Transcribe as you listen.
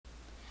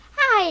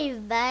Hi,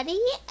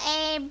 buddy.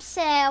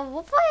 So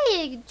we're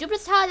playing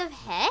Jupiter's Tower of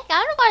Heck. I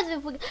don't know why it's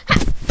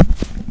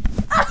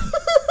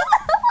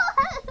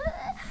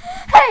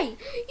Hey,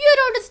 you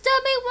don't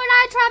disturb me when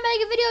I try to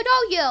make a video,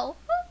 don't you?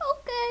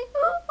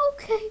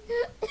 Okay.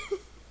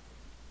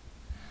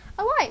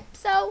 Alright,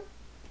 so,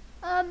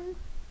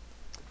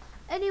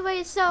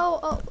 anyway,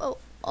 so,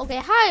 okay,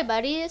 hi,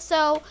 buddy.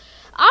 So,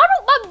 I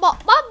don't,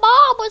 my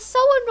mom was so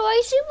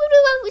annoyed. She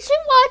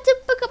wanted to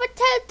pick up a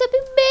tent to be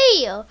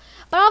me.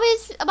 But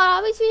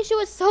obviously she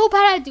was so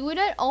bad at doing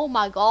it. Oh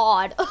my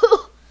god.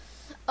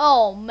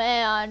 Oh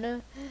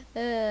man.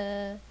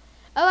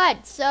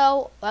 Alright,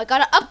 so I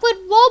gotta upgrade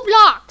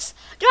Roblox.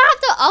 Do I have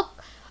to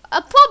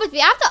promise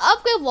me, I have to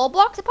upgrade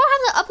Roblox. I probably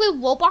have to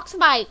upgrade Roblox for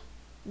my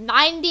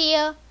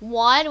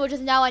 91, which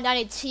is now a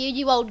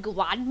 92-year-old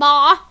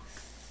grandma.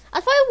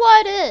 That's probably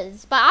what it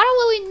is, but I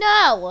don't really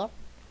know.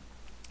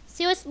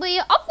 Seriously,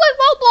 upgrade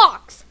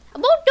Roblox. I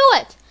won't do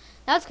it.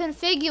 That's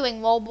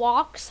configuring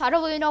Roblox. I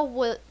don't really know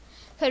what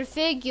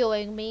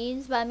configuring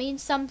means, but it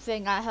means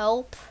something, I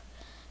hope.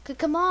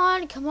 Come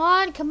on. We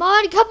gotta get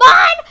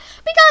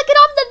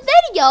on the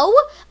video.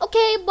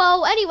 Okay,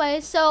 well, anyway,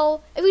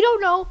 so, if you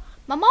don't know,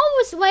 my mom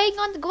was laying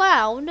on the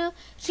ground.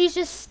 She's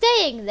just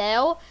staying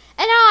there.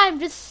 And I'm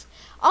just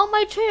on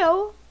my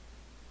trail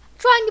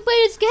trying to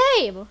play this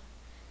game.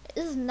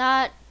 This is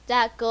not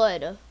that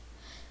good.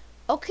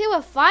 Okay,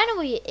 we're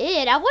finally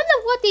in. I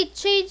wonder what they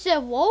changed their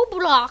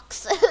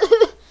Roblox.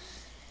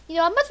 You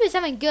know, it must be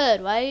something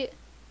good, right?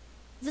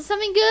 Is it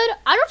something good?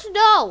 I don't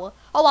know.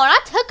 Oh, well,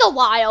 that took a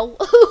while.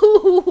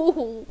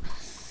 Oh,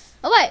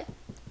 wait.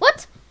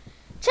 What?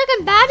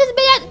 Chicken badges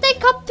may they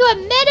come to a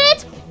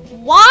minute?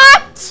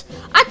 What?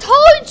 I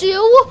told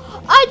you.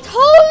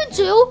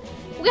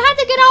 We have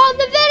to get on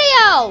the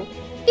video.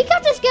 We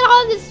can't just get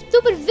on this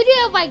stupid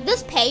video like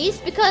this pace,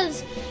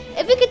 because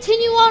if we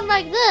continue on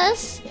like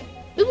this,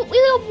 we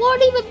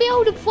won't even be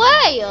able to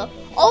play.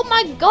 Oh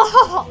my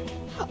god.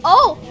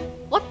 Oh,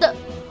 what the?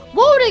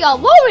 Loading a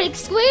loading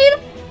screen?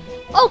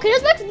 Okay,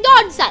 this makes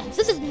nonsense.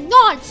 This is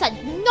nonsense.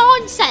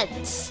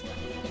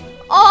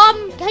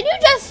 Can you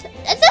just,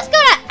 is this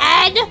gonna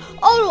end?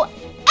 Oh,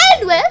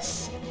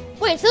 endless?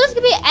 Wait, so this is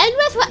gonna be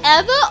endless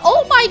forever?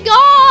 Oh my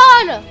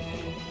god.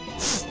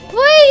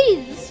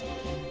 Please.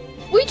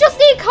 We just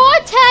need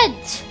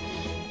content.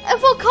 And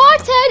for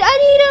content,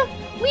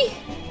 we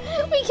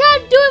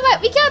can't do it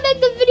right. We can't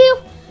make the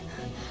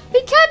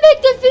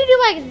video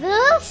like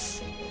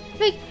this.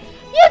 Like,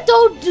 you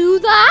don't do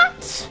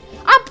that.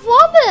 I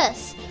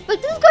promise. But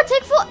this is gonna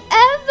take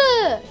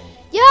forever.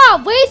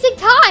 Yeah, wasting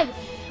time.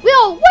 We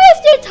are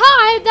wasting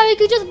time that we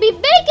could just be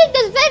making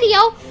this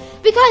video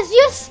because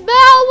you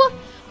smell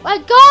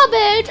like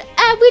garbage,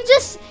 and we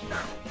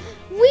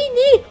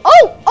need.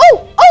 Oh,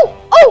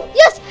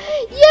 yes.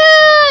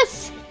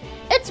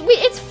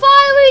 It's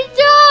finally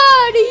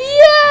done.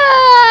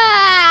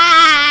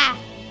 Yeah.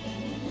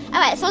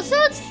 Alright, so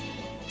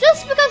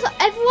just because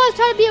everyone's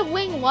trying to be a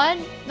wing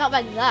 1, not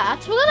like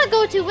that, we're gonna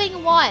go to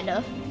wing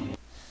 1.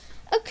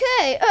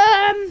 Okay,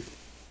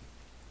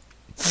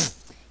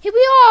 here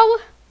we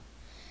are.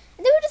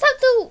 And then we just have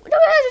to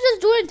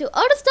just join into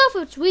other stuff,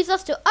 which leads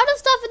us to other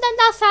stuff, and then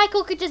that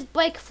cycle could just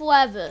break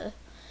forever.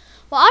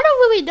 Well, I don't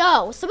really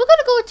know. So we're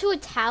gonna go to a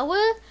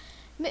tower.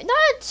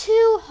 Not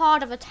too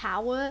hard of a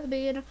tower. I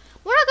mean,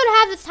 we're not gonna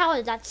have this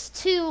tower that's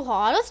too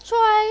hard. Let's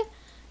try.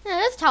 Yeah,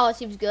 this tower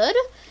seems good.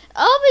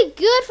 It'll be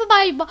good for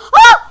my.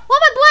 Oh,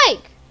 what am I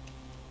blank?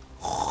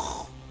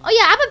 Oh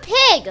yeah, I'm a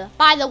pig,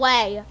 by the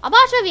way. I'm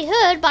not sure if you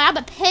heard, but I'm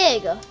a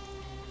pig.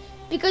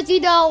 Because, you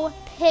know,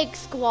 Pig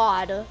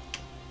Squad.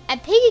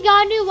 And Piggy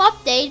got a new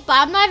update, but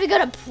I'm not even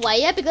gonna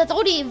play it because it's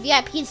only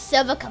VIP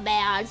server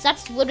commands.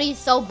 That's literally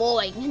so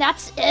boring. And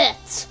that's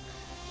it.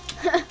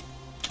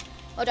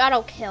 Which I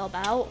don't care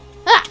about.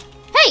 Ah!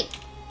 Hey!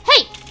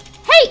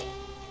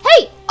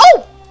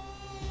 Oh!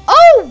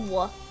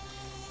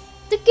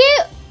 The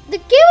game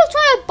was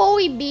trying to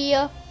bully me.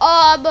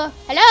 Hello?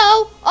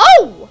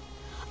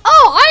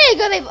 Oh,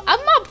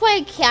 I'm not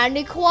playing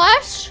Candy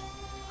Crush.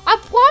 I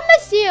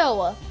promise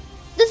you.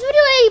 This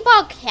video ain't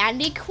about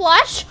Candy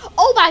Crush.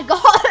 Oh my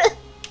god.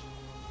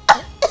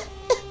 I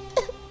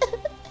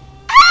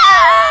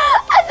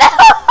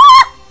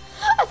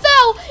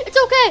fell. It's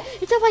okay.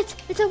 It's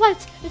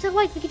alright.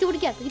 We can do it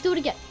again.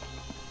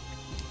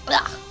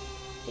 Ugh.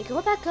 We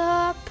go back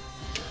up.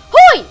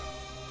 Hoi!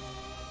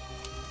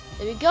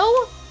 There we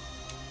go.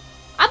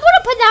 I'm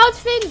gonna pronounce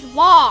things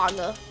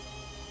wrong.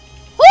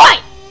 Hoi!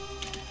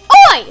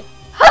 Oi!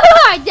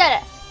 I did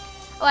it!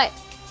 Wait.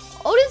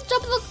 Oh, this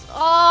jump looks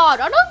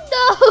odd. I don't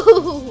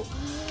know.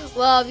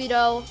 Well, you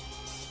know.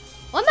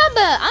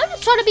 Remember, I'm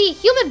just trying to be a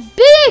human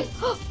being.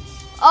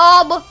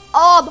 No!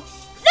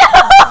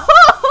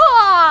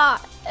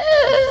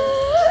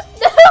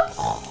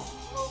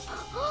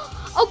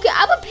 Okay,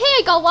 I'm a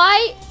pig,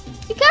 alright?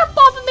 You can't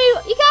bother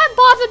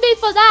me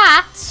for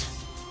that.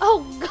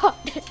 Oh, God.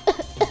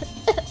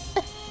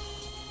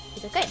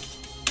 It's okay.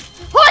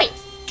 Hoi!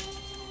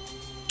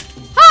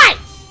 Hi!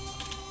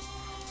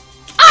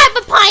 I'm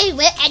a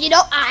pirate, and you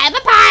know I'm a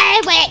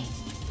pirate.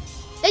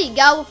 you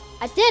go.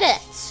 I did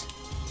it.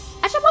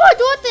 I should probably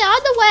do it the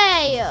other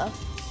way.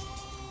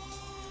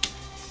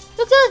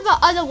 Look at the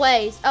other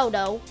ways. Oh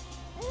no.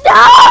 No!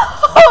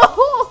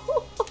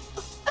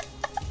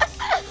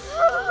 I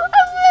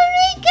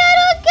really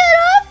cannot get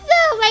up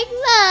there like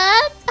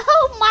that.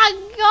 Oh my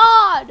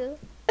god.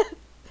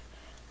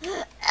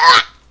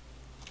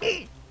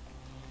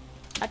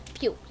 I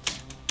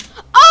puked.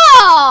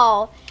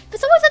 Oh! For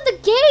some reason the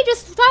game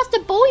just tries to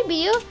bully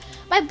me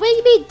by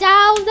bringing me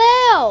down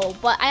there.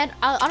 But I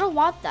don't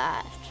want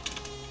that.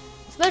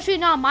 Especially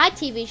not my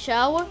TV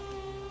show.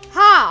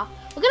 Ha!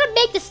 We're gonna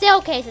make the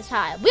staircase this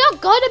time. We are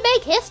gonna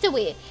make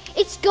history.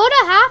 It's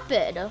gonna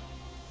happen.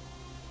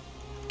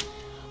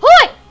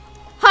 Hoi!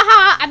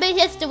 Haha, I made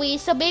history,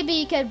 so maybe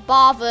you can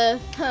bother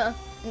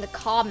in the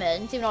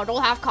comments, even though I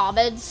don't have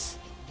comments.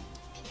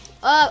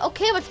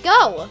 Okay, let's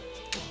go.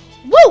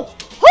 Woo!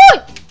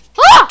 Hoi!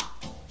 Ah!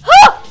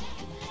 Ah!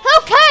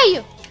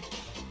 Okay!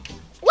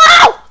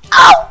 Wow!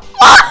 Oh!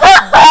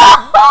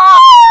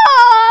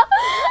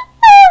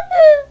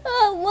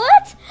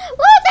 What?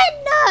 Was that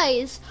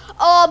nice?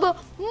 Mom,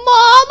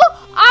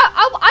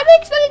 I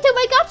didn't expect you to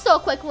wake up so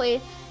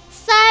quickly.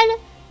 Son,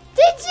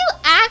 did you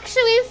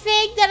actually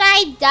think that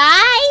I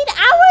died?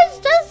 I was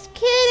just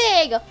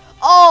kidding.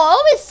 Oh,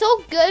 it was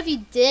so good if you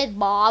did,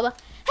 Mom.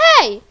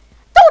 Hey,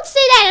 don't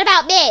say that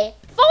about me.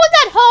 Follow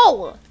that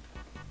hole.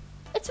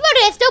 It's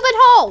really a stupid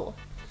hole.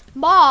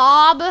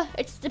 Mom,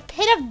 it's the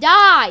pit of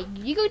die.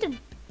 You're going to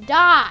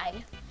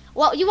die.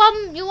 Well, you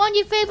want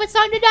your favorite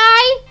son to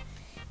die?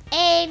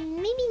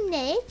 Maybe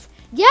not.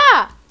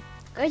 Yeah,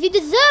 because you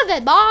deserve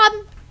it,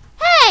 Mom.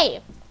 Hey!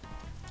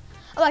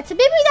 Alright, so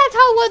maybe that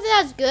tower wasn't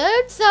as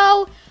good,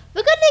 so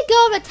we're gonna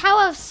go to the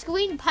Tower of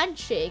Screen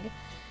Punching.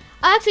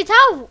 Actually,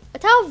 Tower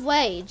of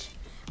Rage.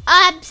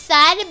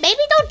 Son,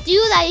 maybe don't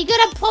do that.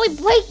 You're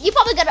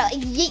probably gonna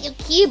yeet your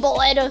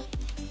keyboard.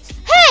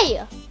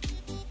 Hey!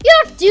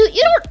 You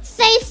don't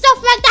say stuff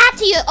like that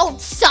to your own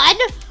son.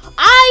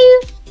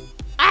 I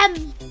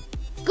am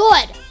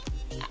good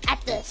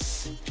at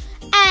this.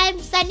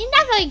 And son, you're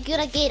not very good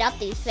at getting up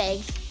these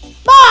things.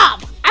 Mom,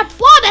 I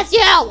promise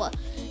you.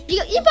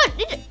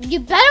 You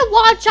better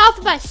watch out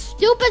for my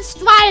stupid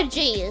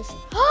strategies.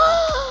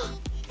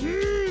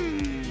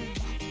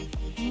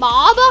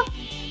 Mom?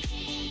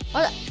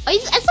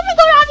 Is something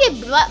going on with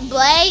your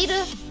blade?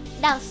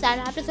 No, son,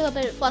 I'm just a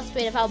little bit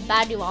frustrated with how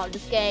bad you are in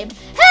this game.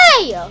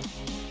 Hey!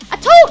 I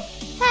told...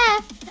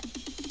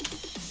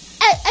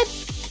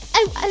 A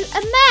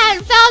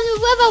man found the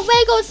river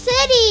Wago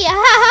City. Ha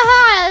ha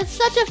ha!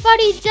 Such a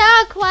funny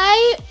joke,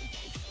 right?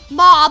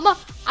 Mom, I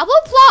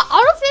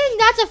don't think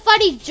that's a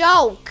funny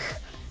joke.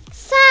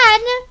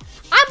 Son,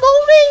 I'm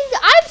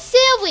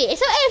serious. Is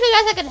there anything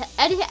else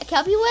I can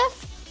help you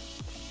with?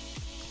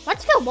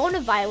 What's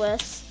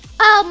coronavirus?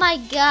 Oh my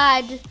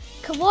god.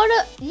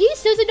 You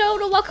seriously don't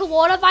know what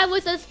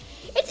coronavirus is?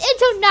 It's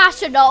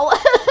international.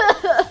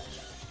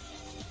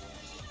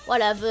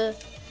 Whatever.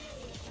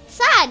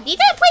 Son, these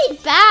are pretty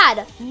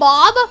bad.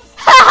 Mom?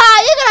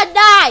 Haha, you're gonna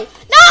die.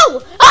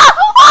 No!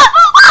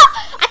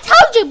 I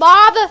told you,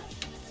 Mom.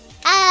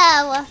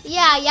 Oh,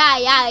 yeah.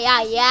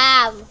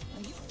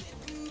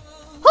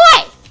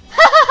 Hoi!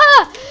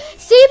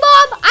 See,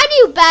 Mom? I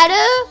knew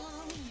better.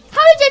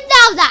 How did you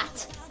know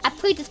that? I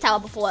played this tower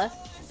before.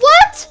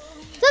 What?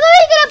 So are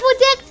you gonna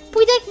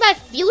predict my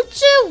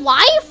future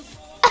wife?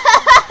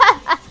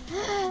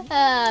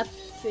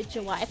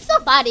 Future wife. So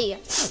funny.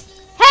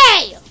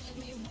 Hey!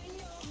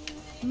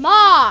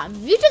 Mom,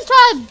 you just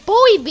try to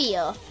bully me.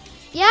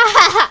 Yeah,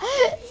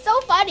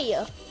 so funny.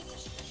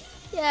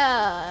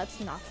 Yeah, that's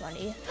not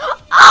funny.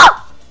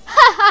 Oh!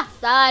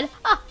 Son.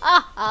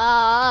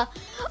 I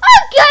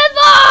give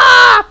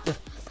up!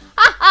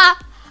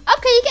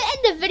 Okay, you can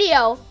end the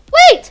video.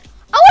 Wait!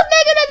 I was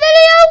making a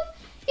video?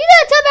 You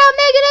didn't tell me I'm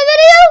making a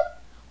video?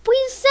 We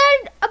said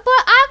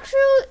about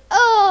actual...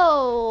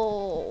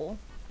 Oh.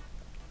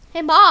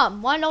 Hey,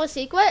 Mom, wanna know a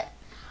secret?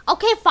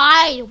 Okay,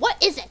 fine.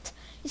 What is it?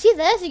 You see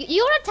this?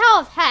 You're in a Tower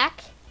of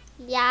Heck.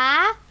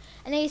 Yeah.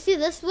 And then you see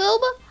this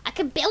room? I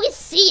can barely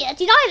see it.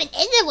 You're not even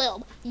in the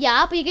room.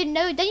 Yeah, but you can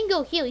know. Then you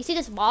go here. You see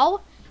this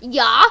wall?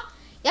 Yeah.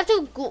 You have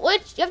to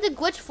glitch. You have to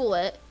glitch through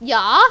it.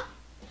 Yeah.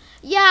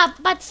 Yeah,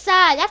 but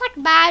son, that's like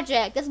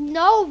magic. There's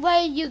no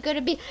way you're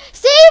gonna be.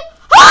 See?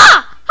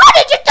 Ah! How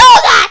did you do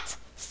that?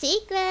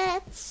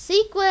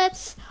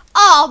 Secrets.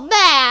 Oh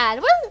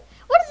man.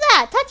 What is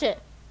that? Touch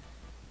it.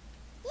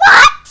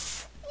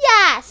 What?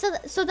 Yeah.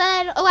 So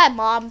then. Alright,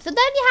 Mom. So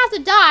then you have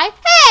to die.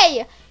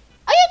 Hey.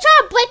 Are you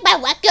trying to break my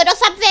record or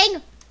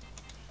something?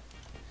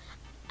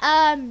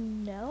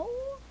 No.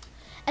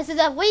 And so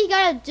then what you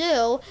gotta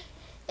do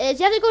is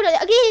you have to go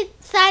to, okay,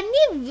 son,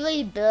 you're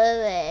really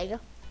boring.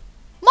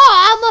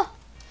 Mom!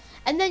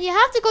 And then you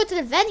have to go to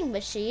the vending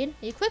machine.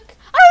 You click,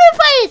 I don't even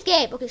play this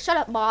game. Okay, shut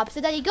up, Mom.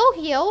 So then you go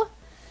here.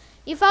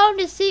 You found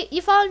the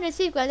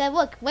secret, and then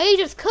look, rage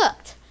is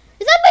cooked.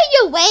 Does that mean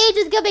your rage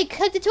is gonna be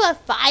cooked into a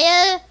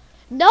fire?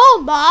 No,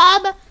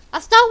 Mom.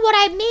 That's not what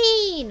I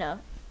mean.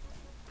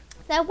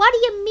 Then what do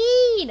you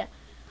mean?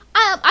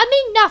 I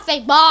mean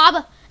nothing,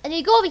 Mom. and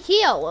you go over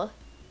here.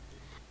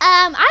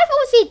 I have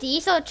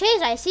OCD, so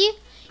change I see.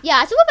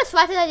 Yeah, so we'll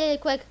swipe that really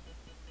quick.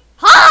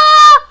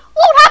 Ha!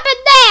 What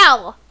happened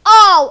now?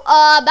 Oh,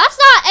 that's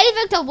not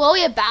anything to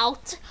worry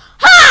about.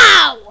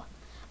 How?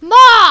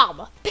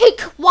 Mom, be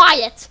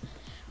quiet.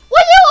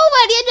 Were you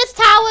already in this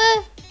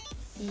tower?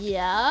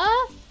 Yeah.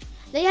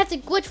 Then you have to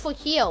glitch for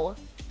here.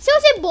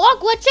 Seriously, more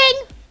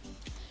glitching?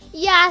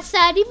 Yeah,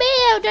 son, you may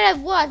have done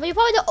it once, but you're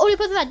probably the only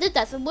person that did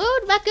that. So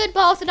world record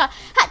person. Then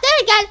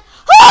again,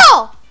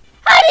 oh!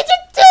 How did you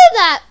do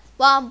that?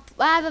 Well,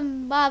 I have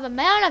a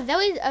man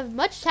of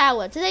much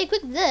talent. So they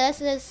click this,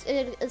 and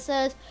it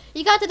says,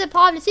 you got to the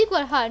part of the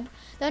secret hunt.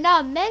 There are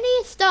now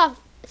many stuff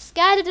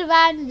scattered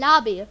around the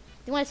lobby.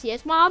 You want to see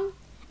this, Mom?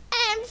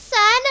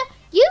 Son,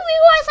 you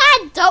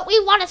realize don't we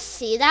want to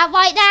see that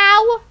right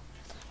now?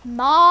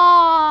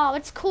 Mom,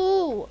 it's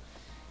cool.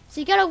 So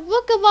you gotta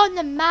look around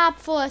the map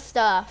for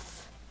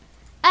stuff.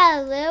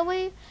 Oh,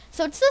 really?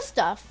 So it's this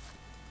stuff.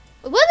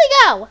 Where'd they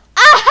go?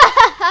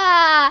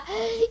 Ah,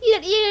 you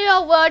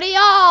don't worry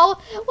all.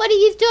 What do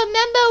you used to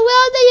remember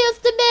where they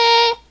used to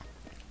be?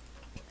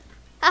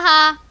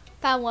 Haha,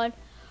 found one.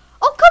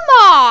 Oh, come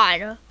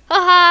on.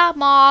 Haha,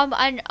 Mom,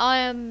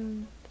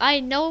 I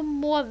know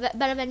more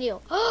better than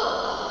you.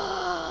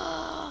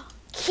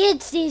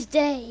 Kids these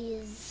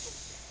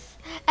days.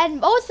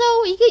 And also,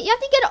 you have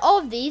to get all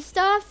of these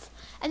stuff.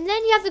 And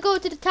then you have to go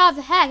to the top of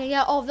the hack and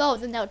get all of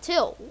those in there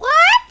too.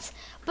 What?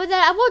 But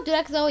then I won't do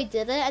that because I already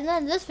did it. And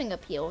then this thing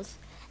appears.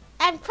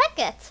 And click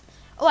it.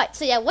 Alright,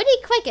 so yeah, when you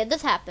click it,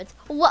 this happens.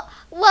 What?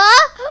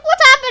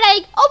 What's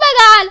happening? Oh my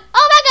god!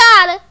 Oh my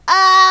god!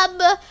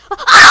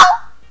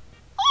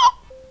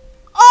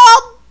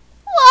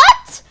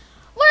 What?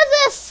 What is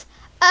this?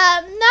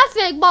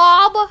 Nothing,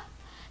 Mom.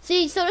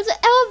 See, so there's an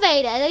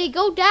elevator, and then you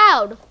go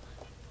down.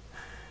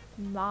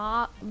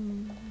 Mom,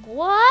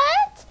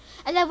 what?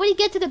 And then when you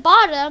get to the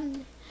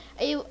bottom,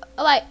 are you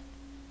ready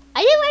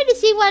to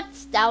see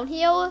what's down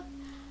here?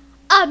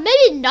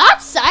 Maybe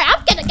not, son.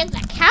 I'm gonna get the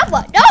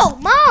camera. No,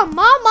 Mom,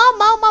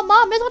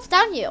 here's what's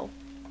down here.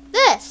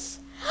 This.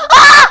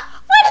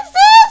 Ah! What is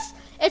this?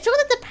 It shows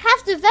us the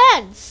past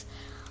events.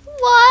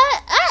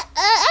 What?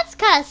 That's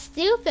kind of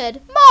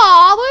stupid. Mom,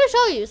 I want to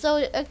show you. So,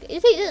 you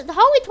see, the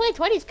Halloween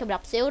 2020 is coming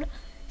up soon.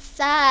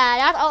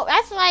 Sad.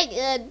 That's like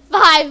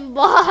 5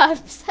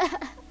 months.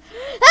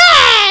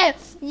 Hey!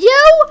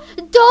 You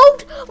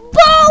don't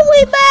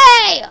bully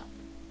me!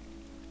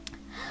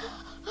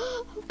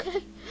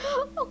 Okay.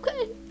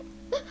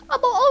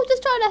 I'm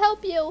just trying to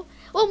help you.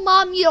 Well,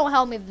 Mom, you don't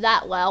help me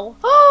that well.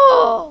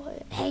 Oh,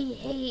 I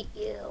hate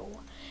you.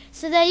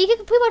 So then you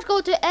can pretty much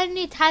go to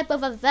any type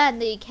of event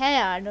that you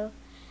can.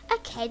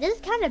 Okay, this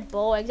is kind of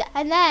boring.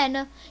 And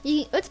then,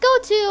 let's go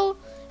to,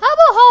 how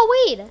about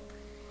Halloween?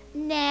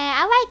 Nah,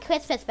 I like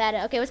Christmas better.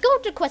 Okay, let's go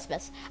to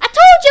Christmas. I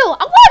told you!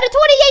 I want the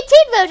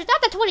 2018 version,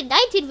 not the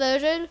 2019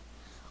 version.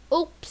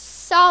 Oops,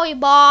 sorry,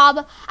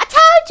 Mom. I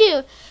told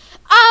you!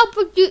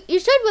 You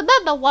should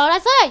remember what I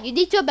say. You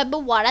need to remember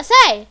what I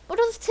say. What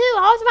was this too?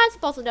 How was I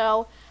supposed to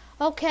know?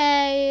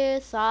 Okay,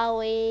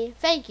 sorry.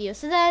 Thank you.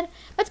 So then,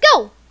 let's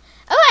go.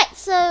 Alright,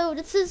 so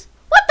this is,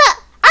 what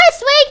the? Ice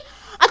swing?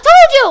 I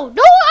told you!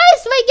 No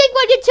ice swinging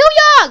when you're too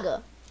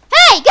young!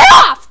 Hey, get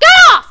off! Get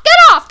off! Get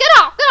off! Get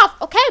off! Get off!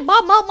 Okay,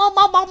 Mom,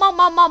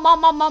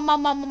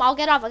 I'll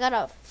get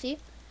off. See?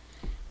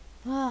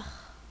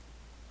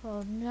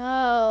 Oh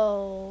no.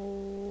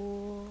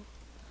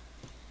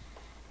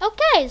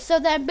 Okay, so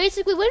then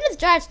basically we're in this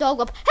giant snow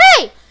globe.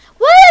 Hey!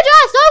 We're in a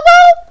giant snow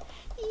globe?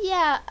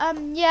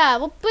 Yeah,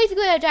 we're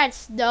basically in a giant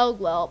snow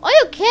globe. Are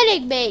you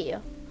kidding me?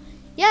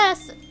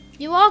 Yes,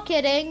 you are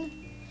kidding.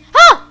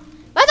 Huh!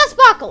 Where's the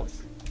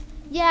sparkles?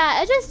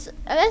 Yeah, it's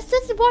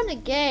just important in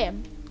the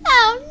game.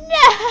 Oh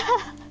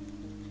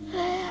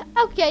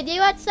no! Okay, do you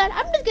know what, son?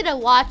 I'm just gonna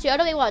watch you. I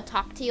don't even want to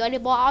talk to you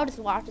anymore. I'll just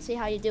watch to see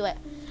how you do it.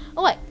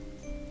 Alright,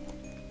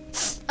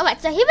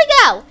 so here we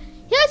go.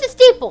 Here's the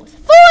steeples.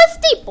 4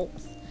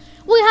 steeples.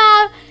 We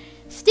have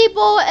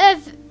steeple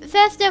of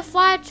Festive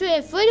Fire Tree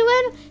and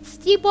Fruitwin,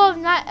 steeple of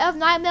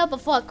Nightmare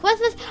Before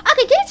Christmas.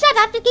 Okay, can you shut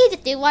up? Can you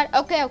just do one?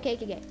 Okay.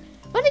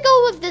 Let me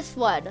go with this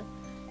one.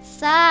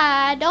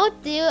 Son,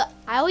 don't do.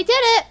 I already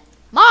did it.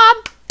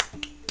 Mom,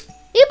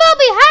 you better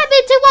be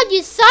happy to what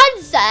your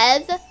son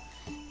says.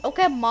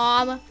 Okay,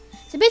 Mom.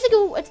 So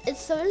basically,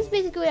 this is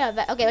basically an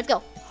event. Okay, let's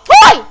go.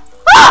 Hey!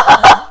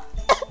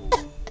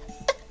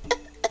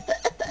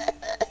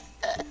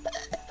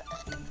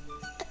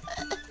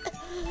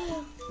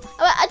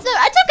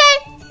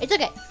 It's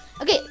okay.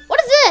 Okay, what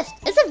is this?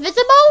 Is it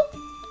visible?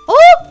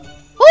 Oh!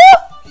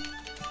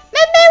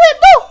 Wait,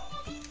 boo!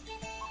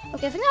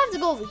 Okay, I think I have to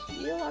go over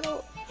here. I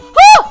don't.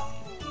 Oh!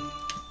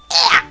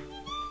 Yeah!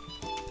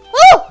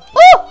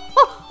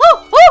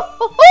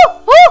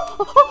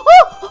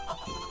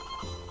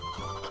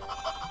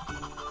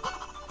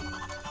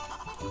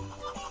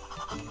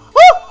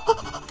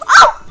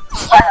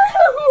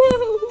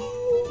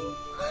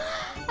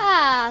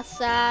 Ah,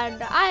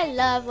 son, I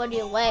love when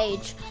you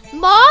rage.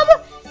 Mom?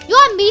 You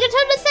want me to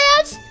turn the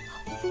sands?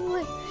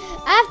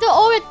 After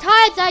all the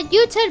times that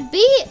you turn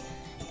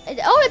And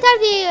all the time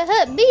they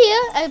hurt me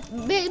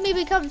and make me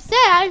become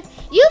sad,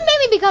 you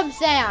make me become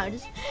sad.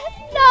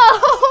 No,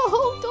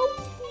 don't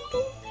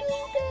do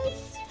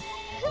this.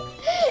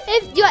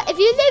 If you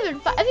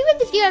win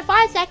this game in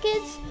 5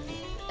 seconds,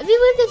 if you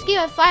win this game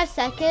in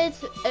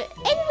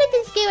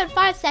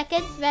 5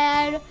 seconds,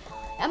 then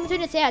I'm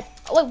going to say,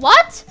 wait,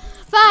 what?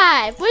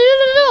 5, wait,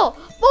 no,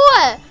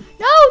 4,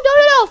 no,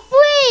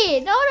 3,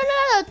 no,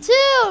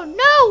 2,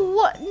 no,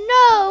 1.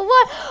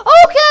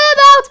 Okay, I'm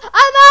out.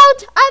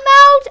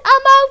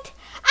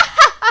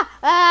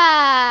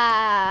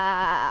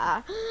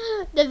 Ah,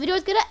 the video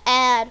is gonna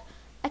end.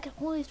 I can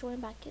always join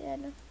back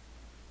in.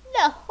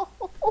 No.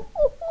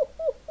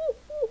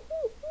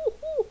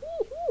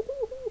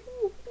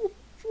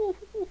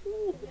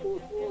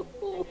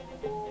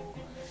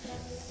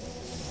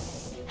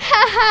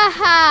 Ha ha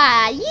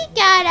ha! You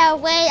gotta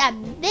wait a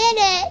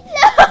minute. No.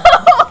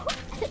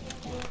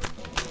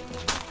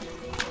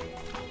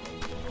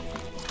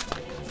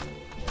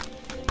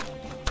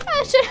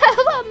 I should have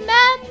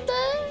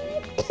remembered.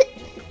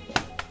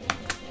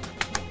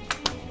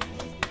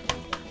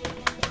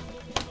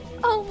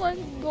 Oh my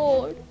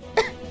god.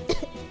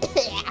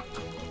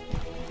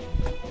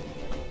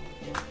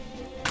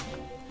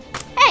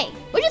 Hey,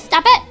 would you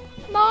stop it?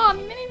 Mom.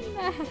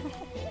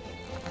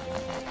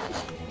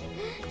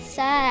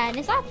 Son,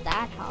 it's not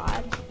that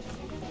hard.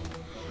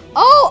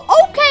 Oh,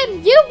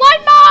 okay, you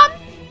won, Mom.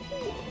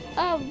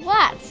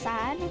 What,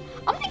 son?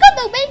 I'm gonna go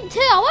to wing 2.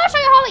 I wanna show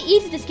you how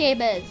easy this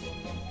game is.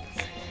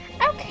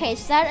 Okay,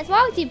 son, as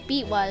long as you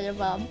beat one of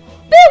them.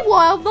 Beat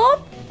one of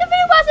them? The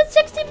video was in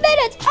 60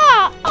 minutes.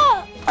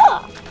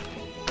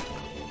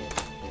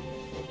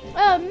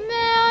 Oh,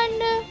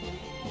 man.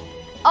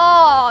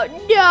 Oh,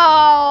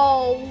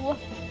 no.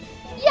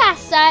 Yes,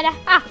 son.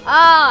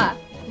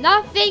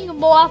 Nothing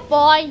more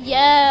for you.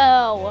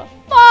 Mom,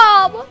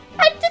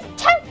 I just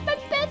tried my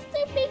best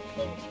to make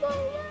things go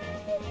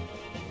right.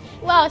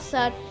 Well,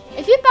 son,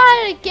 if you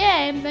buy it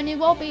again, then you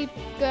won't be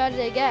good at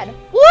it again.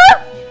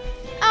 What?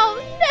 Oh,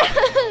 no.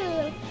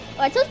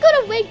 Alright, so let's go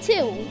to wing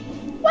 2.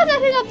 What's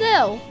that thing up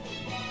there?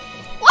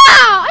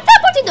 Wow, I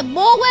thought putting the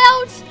more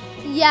worlds.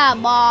 Yeah,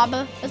 Mom,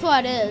 that's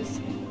what it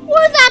is.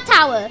 What is that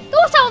tower?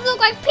 Those towers look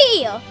like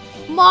pee.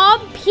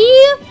 Mom,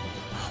 pee?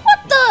 What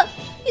the?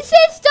 You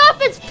say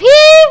stuff is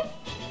pee?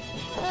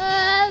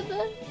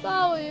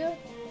 Sorry.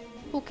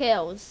 Who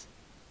cares?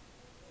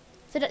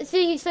 So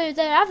then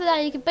after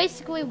that, you can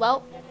basically,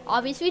 well,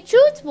 obviously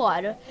choose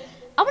one.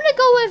 I'm gonna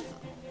go with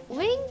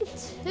wing 2.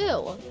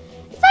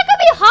 It's not gonna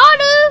be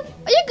harder.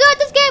 Are you good at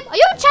this game? Are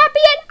you a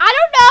champion? I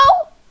don't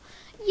know.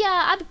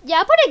 Yeah, I'm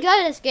pretty good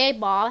at this game,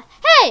 Mom.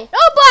 Hey, no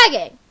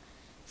bragging.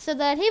 So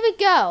then here we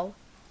go.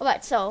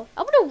 Alright, so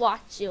I'm gonna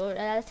watch you and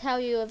I'll tell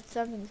you if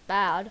something's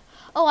bad.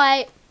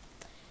 Alright.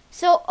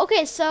 So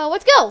okay, so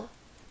let's go.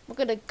 We're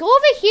gonna go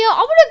over here.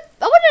 I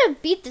wanna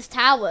beat this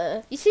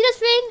tower. You see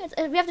this ring?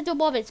 We have to do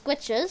more of its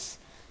glitches.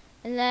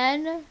 And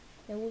then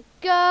here we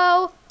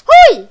go.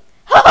 Hoi!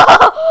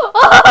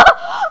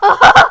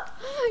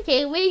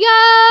 Here we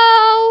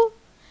go.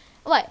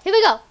 Alright, here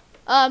we go.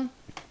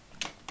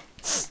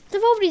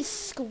 There's all these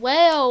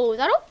squirrels.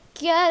 I don't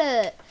get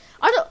it.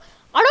 I don't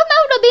know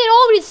there being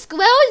all these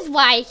squirrels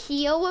right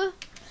here.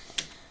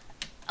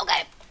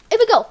 Okay, here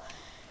we go.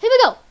 Here we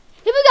go.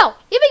 Here we go.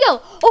 Here we go.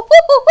 Oh, oh, oh,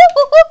 oh,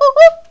 oh, oh,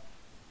 oh.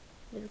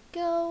 Here we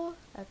go.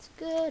 That's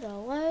good.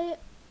 All right.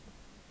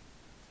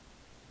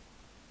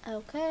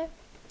 Okay.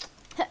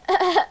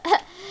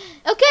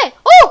 Okay.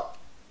 Oh!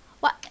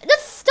 What?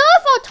 There's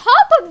stuff on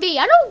top of me.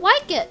 I don't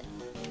like it.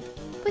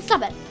 Please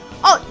stop it.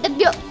 Oh, the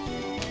music.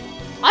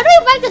 I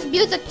don't like this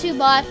music too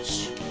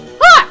much.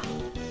 Ah!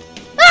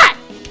 Ah!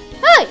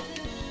 Hey!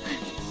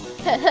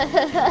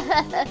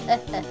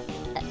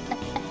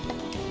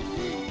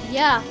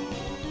 Yeah.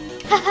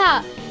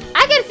 Haha.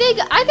 I can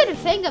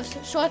think of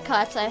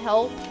shortcuts, I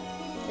hope.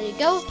 There you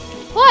go.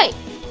 Wait!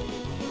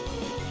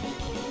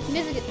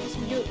 Music is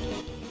mute.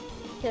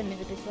 The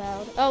music is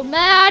loud. Oh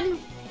man!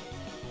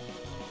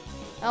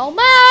 Oh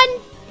man!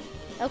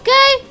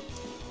 Okay.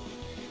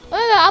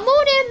 I'm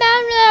only a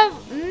man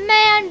of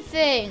man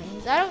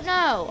things. I don't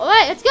know.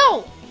 Alright, let's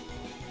go.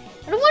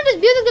 I don't want this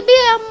music to be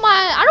on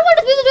my... I don't want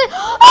this music to be...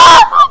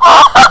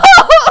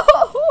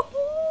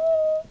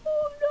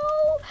 Oh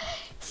no.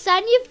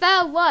 Son, you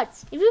fell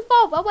once. If you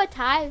fall one more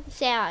time,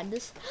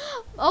 sounds.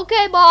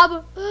 Okay,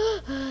 Mom.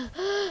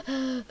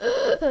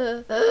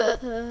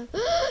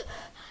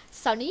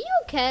 Sonny, you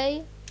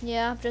okay?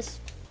 Yeah, I'm just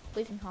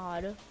breathing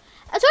hard.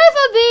 I'm sorry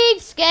for being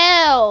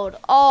scared.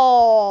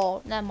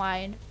 Oh, never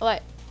mind.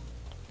 Alright.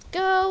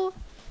 Go.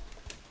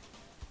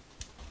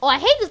 Oh, I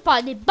hate this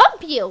part. They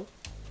bump you.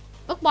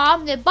 Look,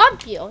 Mom, they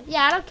bump you.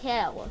 Yeah, I don't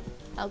care.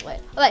 Oh, wait.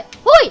 Alright.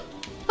 Hoi!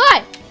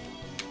 Hi!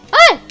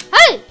 Hey!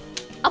 Hey!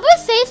 I'm gonna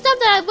say stuff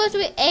that I'm supposed to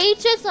be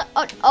ages.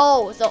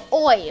 Oh, so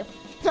oi.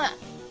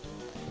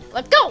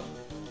 Let's go.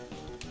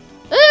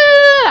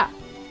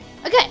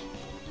 Okay.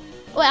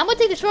 Wait, I'm gonna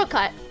take the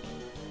shortcut.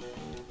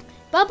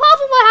 But apart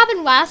from what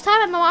happened last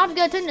time, my mom's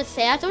gonna turn to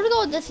sand, so we're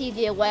gonna go this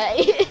easier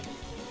way.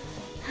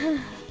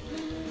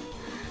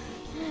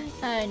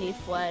 I need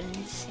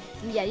friends.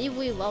 Yeah, you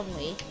really love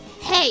me.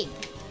 Hey!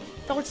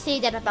 Don't say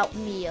that about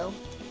me, yo.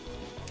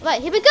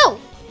 Right, here we go!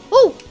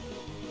 Oh!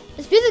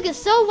 This music is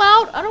so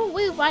loud, I don't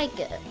really like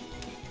it.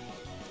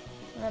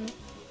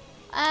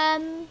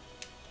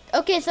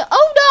 Okay, so,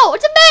 oh no!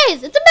 It's a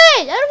maze! It's a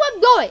maze! I don't know where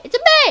I'm going! It's a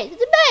maze!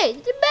 It's a maze!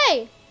 It's a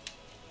maze!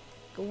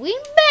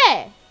 Green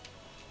bear!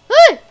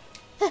 Hey!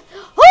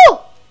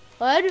 Oh!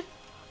 What?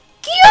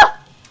 Kia!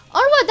 I don't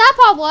know what that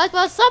part was,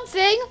 but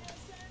something.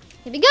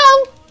 Here we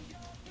go!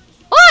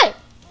 Oi!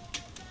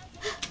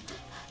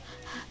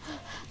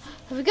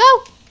 Here we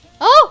go!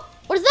 Oh!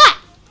 What is that?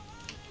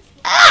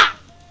 Ah!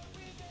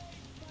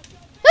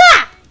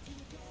 Ah!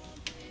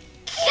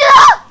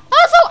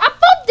 Also, I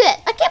bumped it!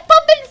 I kept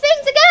bumping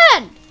things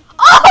again!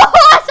 Oh!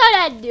 I saw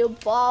that new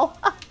ball!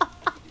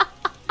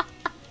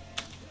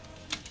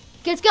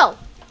 Okay, let's go!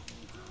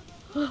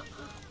 Oh!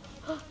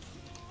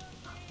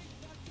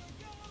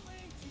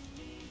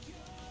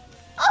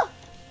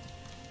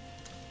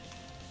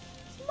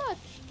 So much!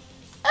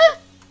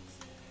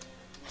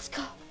 Let's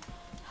go!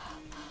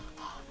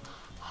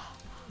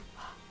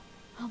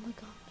 Oh my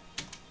god.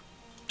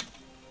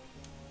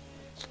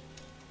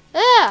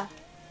 Yeah!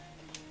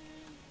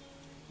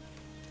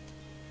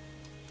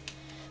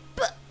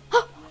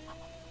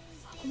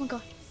 Oh my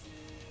god.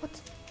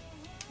 What?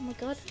 Oh my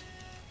god.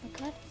 Oh my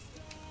god.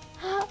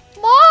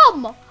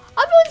 Mom!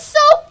 I'm doing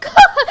so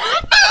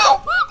good!